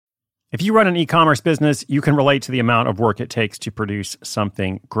If you run an e-commerce business, you can relate to the amount of work it takes to produce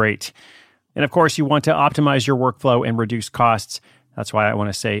something great. And of course, you want to optimize your workflow and reduce costs. That's why I want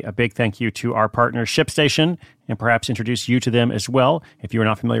to say a big thank you to our partner, ShipStation, and perhaps introduce you to them as well. If you're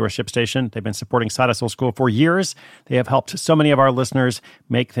not familiar with ShipStation, they've been supporting Side Hustle School for years. They have helped so many of our listeners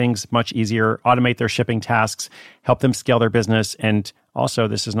make things much easier, automate their shipping tasks, help them scale their business, and also,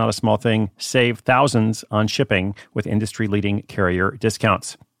 this is not a small thing, save thousands on shipping with industry-leading carrier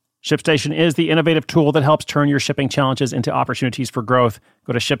discounts. ShipStation is the innovative tool that helps turn your shipping challenges into opportunities for growth.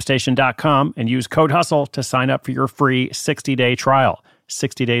 Go to ShipStation.com and use code HUSTLE to sign up for your free 60-day trial.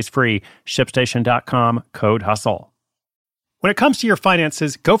 60 days free. ShipStation.com, code HUSTLE. When it comes to your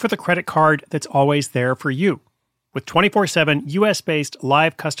finances, go for the credit card that's always there for you. With 24/7 US-based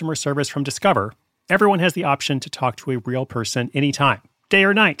live customer service from Discover, everyone has the option to talk to a real person anytime, day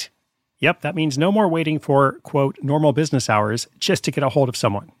or night. Yep, that means no more waiting for, quote, normal business hours just to get a hold of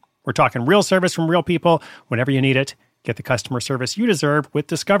someone. We're talking real service from real people whenever you need it. Get the customer service you deserve with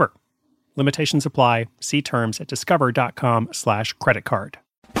Discover. Limitations apply. See terms at discover.com/creditcard.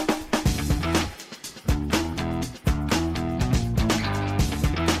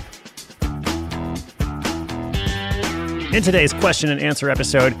 In today's question and answer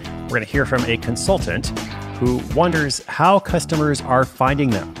episode, we're going to hear from a consultant who wonders how customers are finding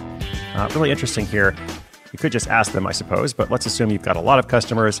them. Really interesting here. You could just ask them, I suppose, but let's assume you've got a lot of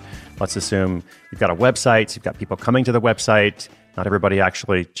customers. Let's assume you've got a website. You've got people coming to the website. Not everybody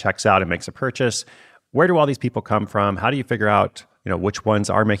actually checks out and makes a purchase. Where do all these people come from? How do you figure out, which ones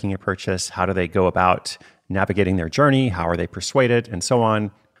are making a purchase? How do they go about navigating their journey? How are they persuaded and so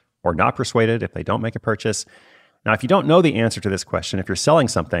on, or not persuaded if they don't make a purchase? Now, if you don't know the answer to this question, if you're selling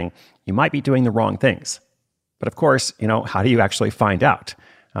something, you might be doing the wrong things. But of course, how do you actually find out?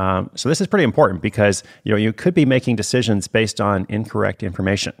 So this is pretty important because, you could be making decisions based on incorrect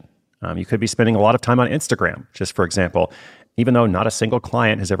information. You could be spending a lot of time on Instagram, just for example, even though not a single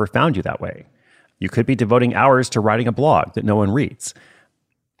client has ever found you that way. You could be devoting hours to writing a blog that no one reads.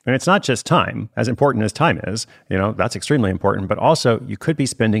 And it's not just time, as important as time is, that's extremely important, but also you could be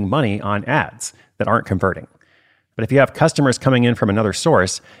spending money on ads that aren't converting. But if you have customers coming in from another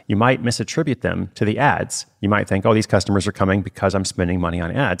source, you might misattribute them to the ads. You might think, these customers are coming because I'm spending money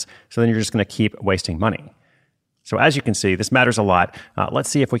on ads. So then you're just going to keep wasting money. So as you can see, this matters a lot. Let's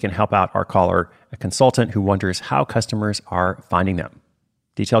see if we can help out our caller, a consultant who wonders how customers are finding them.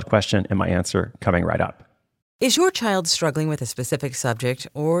 Detailed question and my answer coming right up. Is your child struggling with a specific subject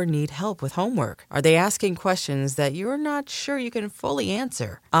or need help with homework? Are they asking questions that you're not sure you can fully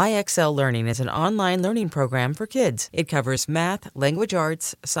answer? IXL Learning is an online learning program for kids. It covers math, language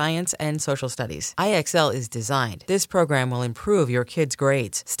arts, science, and social studies. IXL is designed. This program will improve your kids'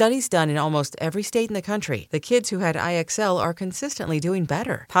 grades. Studies done in almost every state in the country. The kids who had IXL are consistently doing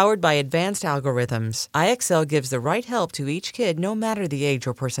better. Powered by advanced algorithms, IXL gives the right help to each kid no matter the age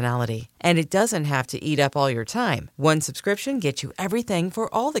or personality. And it doesn't have to eat up all your time. One subscription gets you everything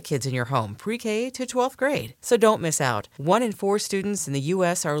for all the kids in your home, pre-K to 12th grade. So don't miss out. 1 in 4 students in the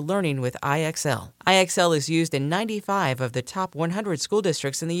U.S. are learning with IXL. IXL is used in 95 of the top 100 school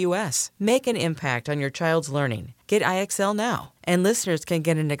districts in the U.S. Make an impact on your child's learning. Get IXL now. And listeners can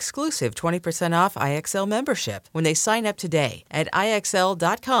get an exclusive 20% off IXL membership when they sign up today at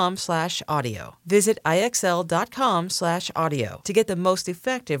IXL.com/audio. Visit IXL.com/audio to get the most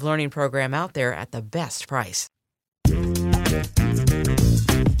effective learning program out there at the best price.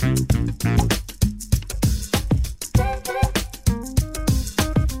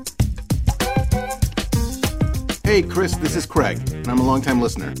 Hey, Chris, this is Craig, and I'm a longtime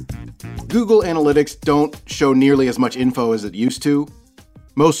listener. Google Analytics don't show nearly as much info as it used to.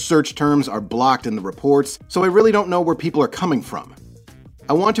 Most search terms are blocked in the reports, so I really don't know where people are coming from.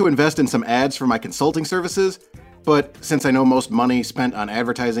 I want to invest in some ads for my consulting services, but since I know most money spent on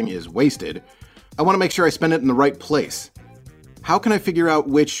advertising is wasted, I want to make sure I spend it in the right place. How can I figure out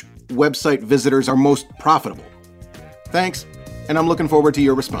which website visitors are most profitable? Thanks, and I'm looking forward to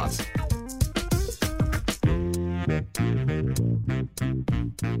your response.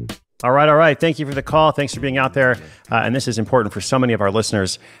 All right. Thank you for the call. Thanks for being out there. And this is important for so many of our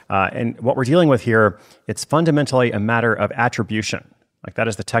listeners. And what we're dealing with here, it's fundamentally a matter of attribution. Like that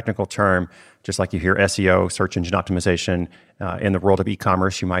is the technical term, just like you hear SEO, search engine optimization. In the world of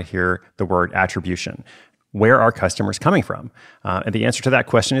e-commerce, you might hear the word attribution. Where are customers coming from? And the answer to that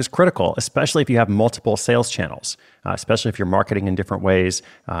question is critical, especially if you have multiple sales channels, especially if you're marketing in different ways.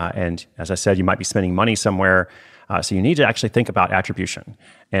 And as I said, you might be spending money somewhere. So you need to actually think about attribution.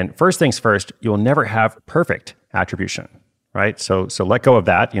 And first things first, you'll never have perfect attribution, right? So let go of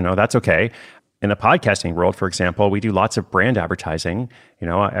that. That's okay. In the podcasting world, for example, we do lots of brand advertising.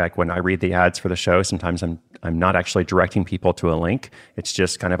 Like when I read the ads for the show, sometimes I'm not actually directing people to a link. It's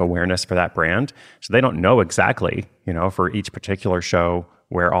just kind of awareness for that brand. So they don't know exactly, for each particular show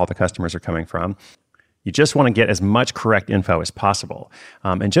where all the customers are coming from. You just want to get as much correct info as possible.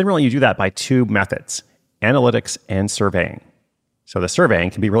 And generally you do that by two methods, analytics and surveying. So the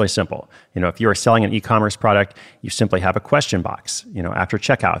surveying can be really simple. If you are selling an e-commerce product, you simply have a question box, after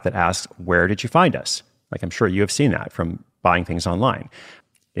checkout that asks, where did you find us? Like I'm sure you have seen that from buying things online.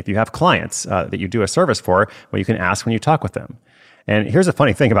 If you have clients that you do a service for, well, you can ask when you talk with them. And here's a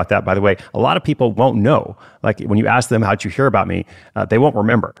funny thing about that, by the way. A lot of people won't know. Like when you ask them, how'd you hear about me? They won't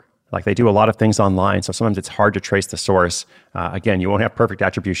remember. Like they do a lot of things online, so sometimes it's hard to trace the source. Again, you won't have perfect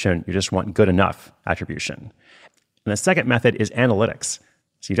attribution. You just want good enough attribution. And the second method is analytics.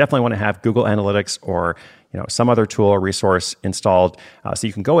 So you definitely want to have Google Analytics or some other tool or resource installed so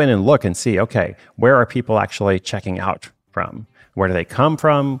you can go in and look and see, okay, where are people actually checking out from? Where do they come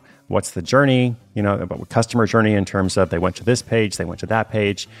from? What's the journey? Customer journey in terms of they went to this page, they went to that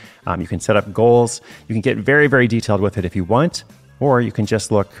page. You can set up goals. You can get very, very detailed with it if you want, or you can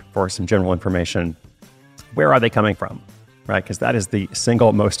just look for some general information. Where are they coming from? Right? Because that is the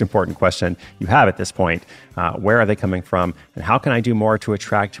single most important question you have at this point. Where are they coming from? And how can I do more to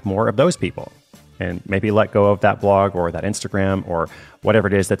attract more of those people? And maybe let go of that blog or that Instagram or whatever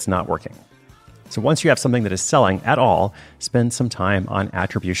it is that's not working. So once you have something that is selling at all, spend some time on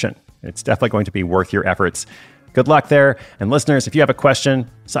attribution. It's definitely going to be worth your efforts. Good luck there. And listeners, if you have a question,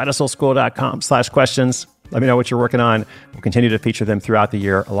 sidehustleschool.com/questions. Let me know what you're working on. We'll continue to feature them throughout the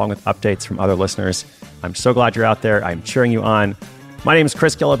year, along with updates from other listeners. I'm so glad you're out there. I'm cheering you on. My name is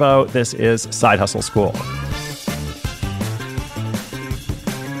Chris Guillebeau. This is Side Hustle School.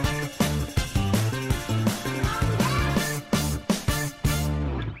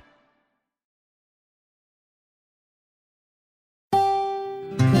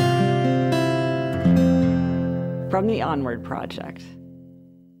 From the Onward Project.